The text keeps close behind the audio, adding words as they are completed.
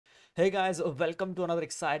Hey guys, welcome to another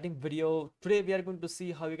exciting video. Today we are going to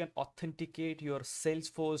see how you can authenticate your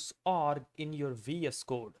Salesforce org in your VS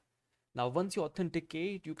Code. Now, once you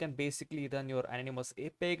authenticate, you can basically run your anonymous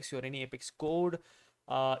Apex, your any Apex code.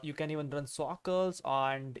 You can even run SOQLs,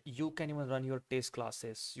 and you can even run your test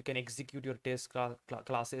classes. You can execute your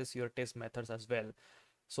classes, your test methods as well.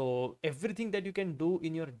 So everything that you can do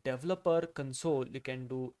in your developer console, you can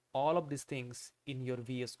do all of these things in your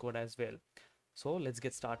VS Code as well. So let's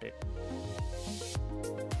get started.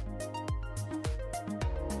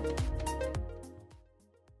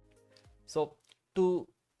 So to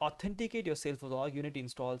authenticate your Salesforce org, you need to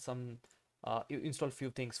install you install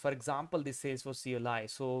few things. For example, this Salesforce CLI.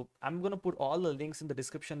 So I'm gonna put all the links in the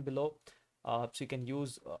description below. So you can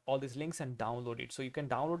use all these links and download it. So you can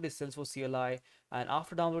download this Salesforce CLI, and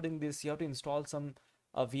after downloading this, you have to install some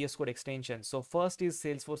VS Code extension. So first is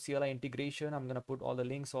Salesforce CLI integration. I'm gonna put all the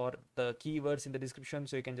links or the keywords in the description,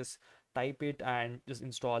 so you can just type it and just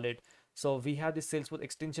install it. So we have this Salesforce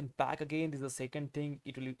Extension Pack again. This is the second thing.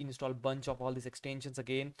 It will install a bunch of all these extensions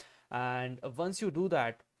again. And once you do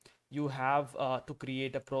that, you have to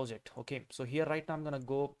create a project. Okay, so here right now I'm gonna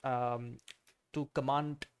go to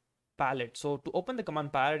command palette. So to open the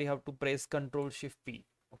command palette, you have to press Ctrl Shift P.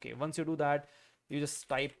 Okay, once you do that, you just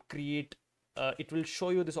type create. It will show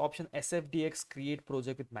you this option SFDX create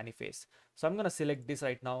project with Manifest. So I'm gonna select this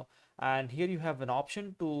right now, and here you have an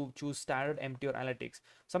option to choose standard, empty, or analytics.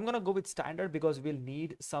 So I'm gonna go with standard because we'll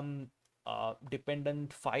need some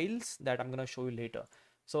dependent files that I'm gonna show you later.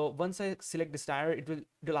 So once I select the standard,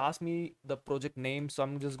 it'll ask me the project name. So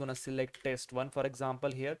I'm just gonna select test1, for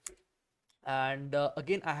example, here. And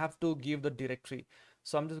again, I have to give the directory.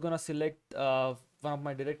 So I'm just gonna select one of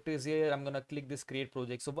my directories here. I'm gonna click this create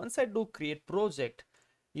project. So once I do create project,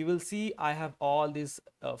 you will see I have all these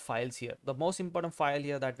files here. The most important file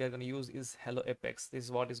here that we are going to use is hello apex. This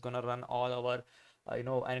is what is going to run all our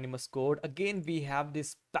anonymous code. Again, we have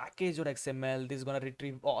this package.xml. This is going to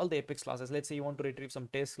retrieve all the apex classes. Let's say you want to retrieve some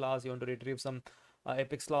test class, you want to retrieve some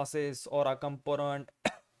apex classes or a component,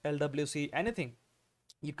 LWC, anything.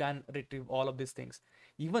 You can retrieve all of these things.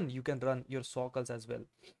 Even you can run your SOQLs as well.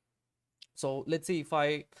 So let's see if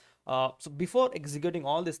so before executing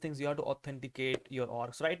all these things, you have to authenticate your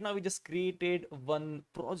org. So right now we just created one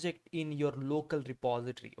project in your local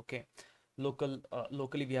repository. Okay,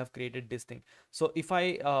 locally we have created this thing. So if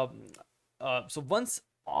so once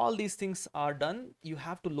all these things are done, you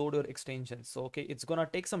have to load your extensions. So okay, it's gonna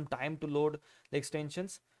take some time to load the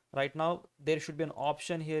extensions. Right now there should be an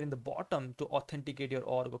option here in the bottom to authenticate your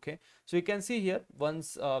org. Okay, so you can see here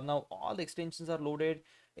once now all the extensions are loaded.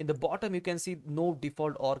 In the bottom you can see no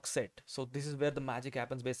default org set. So this is where the magic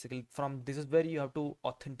happens. Basically, from this is where you have to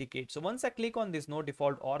authenticate. So once I click on this no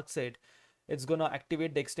default org set, it's gonna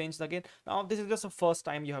activate the extension again. Now this is just the first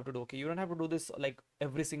time you have to do. Okay, you don't have to do this like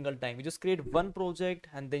every single time. You just create one project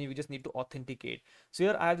and then you just need to authenticate. So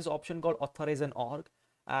here I have this option called authorize an org.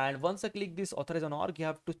 And once I click this authorize an org, you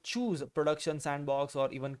have to choose production, sandbox, or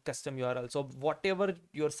even custom URL. So whatever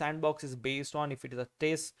your sandbox is based on, if it is a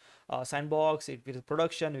test sandbox, if it is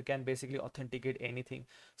production, you can basically authenticate anything.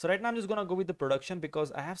 So right now I'm just gonna go with the production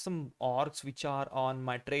because I have some orgs which are on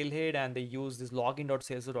my trailhead and they use this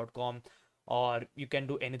login.salesforce.com, or you can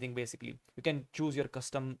do anything. Basically, you can choose your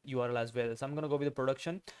custom URL as well. So I'm gonna go with the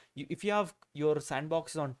production. If you have your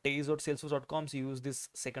sandboxes on test.salesforce.com, so you use this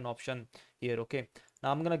second option here. Okay,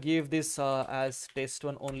 now I'm gonna give this as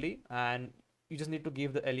test1 only, and you just need to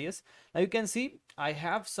give the alias. Now you can see I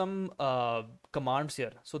have some commands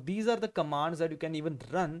here. So these are the commands that you can even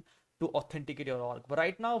run to authenticate your org. But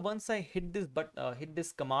right now, once I hit this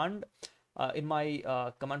command in my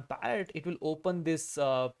command palette, it will open this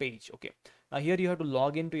page. Okay, now here you have to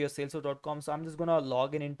log into your salesforce.com. So I'm just gonna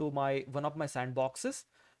log in into one of my sandboxes.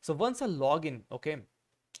 So once I log in, okay,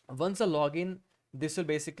 once I log in, this will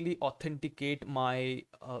basically authenticate my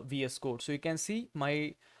VS Code. So you can see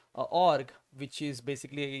my org, which is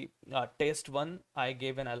basically test1. I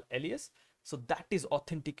gave an alias, so that is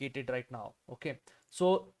authenticated right now. Okay,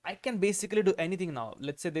 so I can basically do anything now.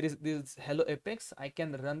 Let's say there is this hello apex. I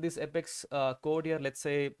can run this apex code here. Let's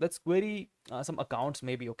query some accounts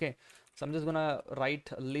maybe. Okay, so I'm just gonna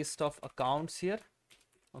write a list of accounts here.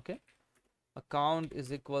 Okay, account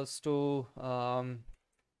is equals to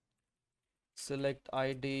select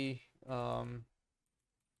ID,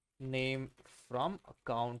 name from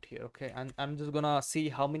account here. Okay, and I'm just gonna see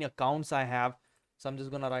how many accounts I have. So I'm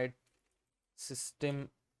just gonna write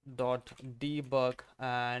system.debug,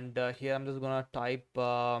 and here I'm just gonna type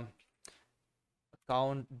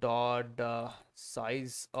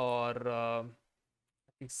account.size, or I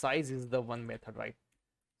think size is the one method, right?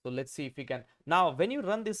 So let's see if we can. Now, when you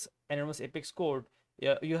run this anonymous Apex code,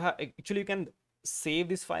 yeah, you have actually you can save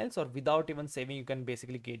these files, or without even saving, you can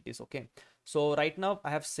basically get this. Okay. So right now I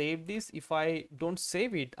have saved this. If I don't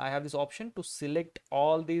save it, I have this option to select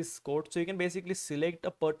all these code. So you can basically select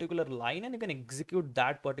a particular line and you can execute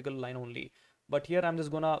that particular line only. But here I'm just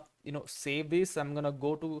gonna, save this. I'm gonna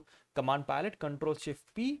go to command palette, Control Shift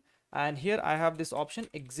P, and here I have this option,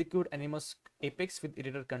 execute anonymous Apex with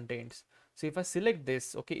editor contents. So if I select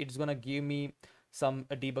this, okay, it's gonna give me some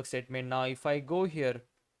debug statement. Now if I go here,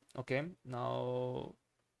 okay, now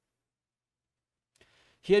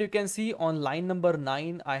here you can see on line number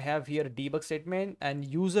 9 I have here debug statement, and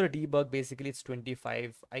user debug basically it's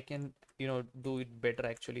 25. I can, do it better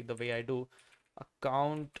actually the way I do.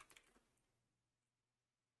 Account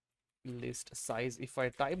list size, if I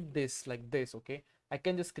type this like this, okay, I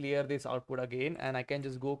can just clear this output again, and I can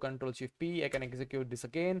just go Control Shift P. I can execute this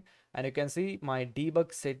again, and you can see my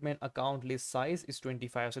debug statement account list size is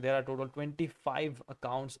 25. So there are total 25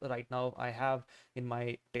 accounts right now I have in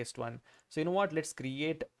my test one. So you know what, let's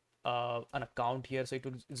create an account here. So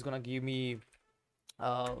it's gonna give me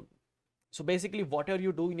uh, so basically whatever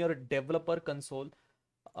you do in your developer console,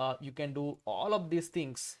 you can do all of these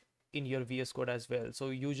things in your VS Code as well.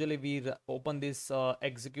 So usually we open this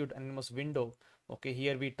execute anonymous window. Okay,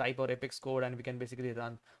 here we type our Apex code and we can basically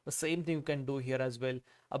run. The same thing you can do here as well.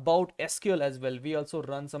 About SQL as well, we also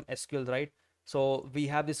run some SQL, right? So we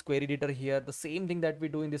have this query editor here. The same thing that we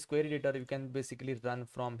do in this query editor, you can basically run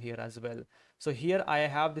from here as well. So here I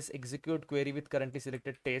have this execute query with currently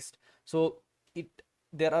selected test. So it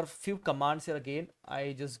there are few commands here again.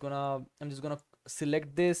 I'm just gonna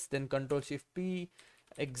select this, then Control Shift P,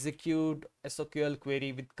 execute SOQL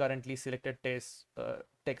query with currently selected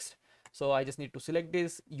text. So I just need to select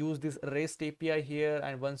this, use this REST API here,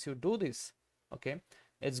 and once you do this, okay,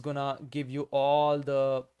 it's gonna give you all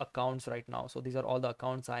the accounts right now. So these are all the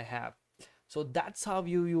accounts I have. So that's how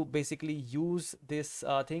you basically use this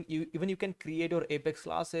thing. You can create your Apex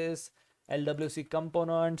classes, LWC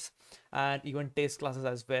components, and even test classes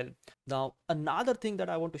as well. Now, another thing that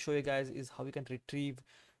I want to show you guys is how you can retrieve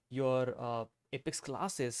your Apex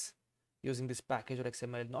classes using this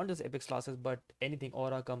Package.xml. Not just Apex classes, but anything,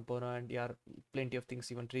 Aura component, yeah, plenty of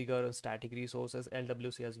things, even trigger, static resources,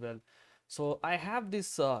 LWC as well. So I have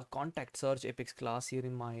this contact search Apex class here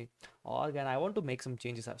in my org, and I want to make some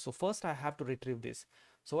changes. So first I have to retrieve this.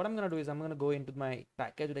 So what I'm going to do is I'm going to go into my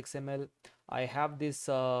Package.xml. I have this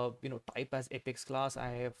type as Apex class. I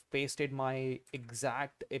have pasted my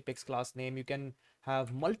exact Apex class name. You can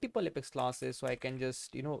have multiple Apex classes, so I can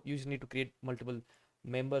just, you just need to create multiple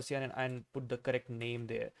members here, and put the correct name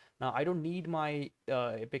there. Now I don't need my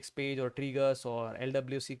Apex page or triggers or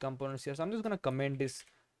LWC components here, so I'm just going to comment this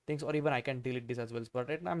things, or even I can delete this as well, but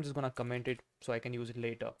right now I'm just going to comment it so I can use it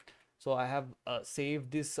later. So I have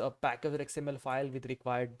saved this package.xml file with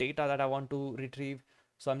required data that I want to retrieve.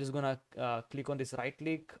 So I'm just gonna click on this, right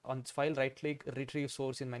click on this file, right click, retrieve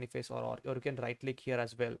source in manifest, or you can right click here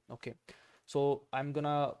as well. Okay, so I'm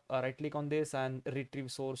gonna right click on this and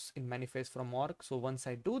retrieve source in manifest from org. So once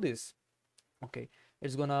I do this, okay,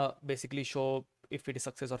 it's gonna basically show if it is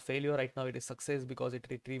success or failure. Right now it is success because it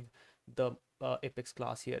retrieved the Apex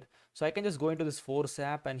class here. So I can just go into this Force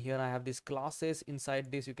app, and here I have these classes.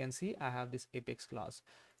 Inside this you can see I have this Apex class.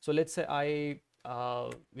 So let's say I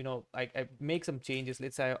make some changes.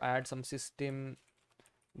 Let's say I add some system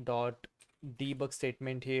dot debug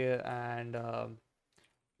statement here, and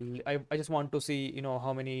I just want to see,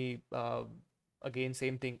 how many again,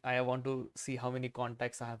 same thing, I want to see how many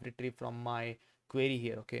contacts I have retrieved from my query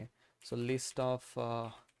here. Okay, so list of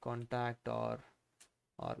contact, or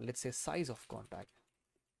let's say size of contact.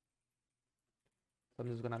 So I'm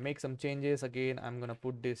just gonna make some changes. Again, I'm gonna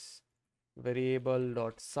put this variable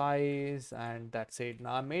dot size, and that's it.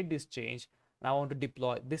 Now I made this change and I want to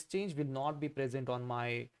deploy. This change will not be present on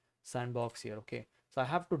my sandbox here. Okay, so I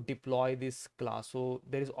have to deploy this class. So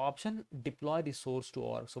there is option deploy the source to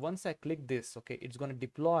org. So once I click this, okay, it's going to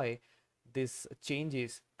deploy this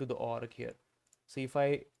changes to the org here. So if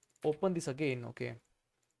I open this again, okay,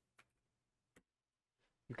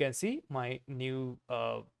 you can see my new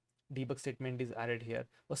debug statement is added here.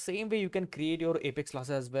 The same way you can create your Apex class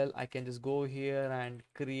as well. I can just go here and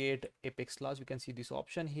create Apex class. You can see this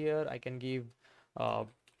option here. I can give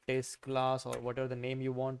test class or whatever the name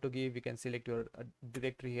you want to give. You can select your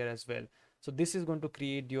directory here as well. So this is going to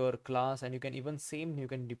create your class, and you can even you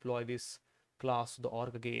can deploy this class to the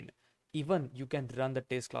org again. Even you can run the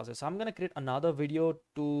test classes. So I'm going to create another video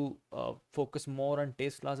to focus more on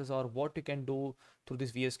test classes, or what you can do through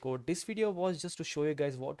this VS Code. This video was just to show you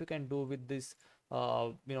guys what you can do with this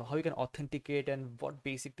how you can authenticate and what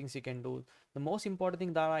basic things you can do. The most important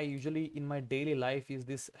thing that I usually in my daily life is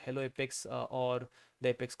this hello apex or the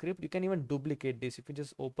apex script. You can even duplicate this. If you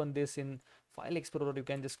just open this in file explorer, you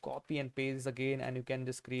can just copy and paste this again, and you can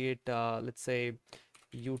just create let's say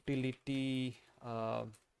utility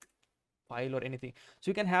file or anything.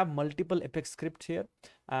 So you can have multiple apex scripts here,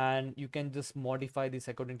 and you can just modify this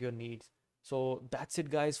according to your needs. So that's it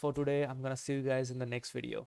guys for today. I'm gonna see you guys in the next video.